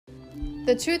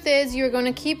The truth is, you're going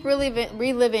to keep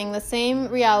reliving the same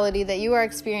reality that you are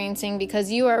experiencing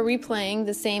because you are replaying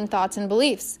the same thoughts and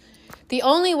beliefs. The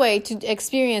only way to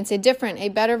experience a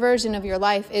better version of your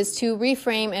life is to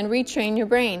reframe and retrain your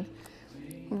brain.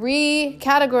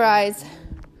 Recategorize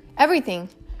everything.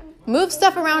 Move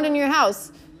stuff around in your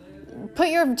house. Put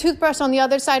your toothbrush on the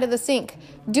other side of the sink.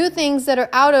 Do things that are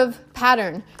out of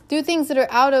pattern. Do things that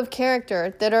are out of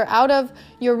character, that are out of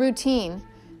your routine.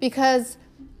 Because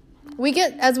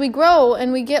as we grow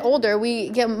and we get older, we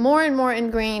get more and more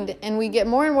ingrained and we get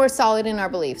more and more solid in our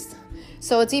beliefs.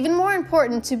 So it's even more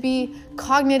important to be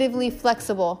cognitively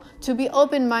flexible, to be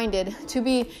open-minded, to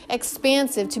be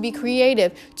expansive, to be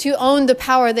creative, to own the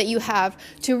power that you have,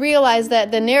 to realize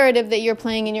that the narrative that you're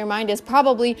playing in your mind is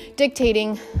probably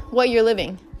dictating what you're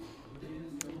living.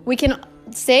 We can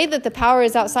say that the power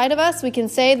is outside of us. We can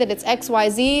say that it's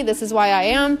XYZ, this is why I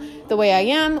am the way I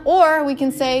am. Or we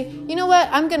can say, you know what,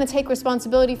 I'm going to take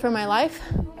responsibility for my life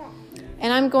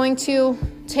and I'm going to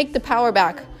take the power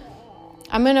back.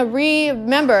 I'm going to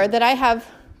remember that I have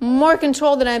more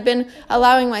control than I've been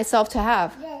allowing myself to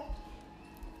have.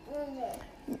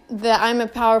 That I'm a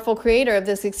powerful creator of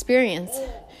this experience.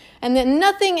 And that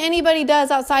nothing anybody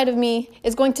does outside of me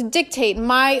is going to dictate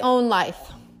my own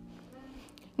life.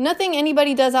 Nothing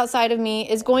anybody does outside of me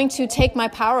is going to take my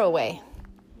power away.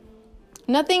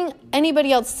 Nothing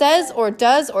anybody else says or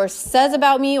does or says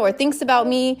about me or thinks about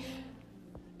me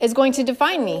is going to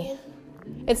define me.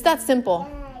 It's that simple.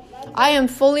 I am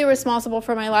fully responsible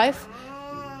for my life.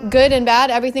 Good and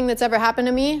bad, everything that's ever happened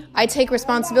to me, I take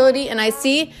responsibility and I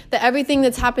see that everything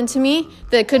that's happened to me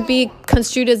that could be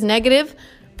construed as negative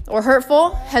or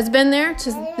hurtful has been there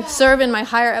to serve in my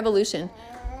higher evolution.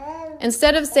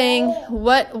 Instead of saying,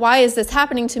 why is this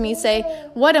happening to me, say,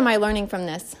 what am I learning from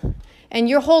this? And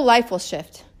your whole life will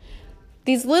shift.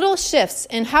 These little shifts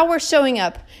in how we're showing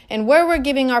up and where we're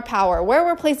giving our power, where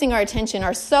we're placing our attention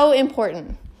are so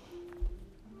important.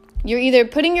 You're either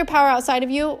putting your power outside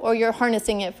of you or you're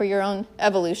harnessing it for your own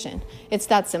evolution. It's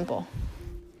that simple.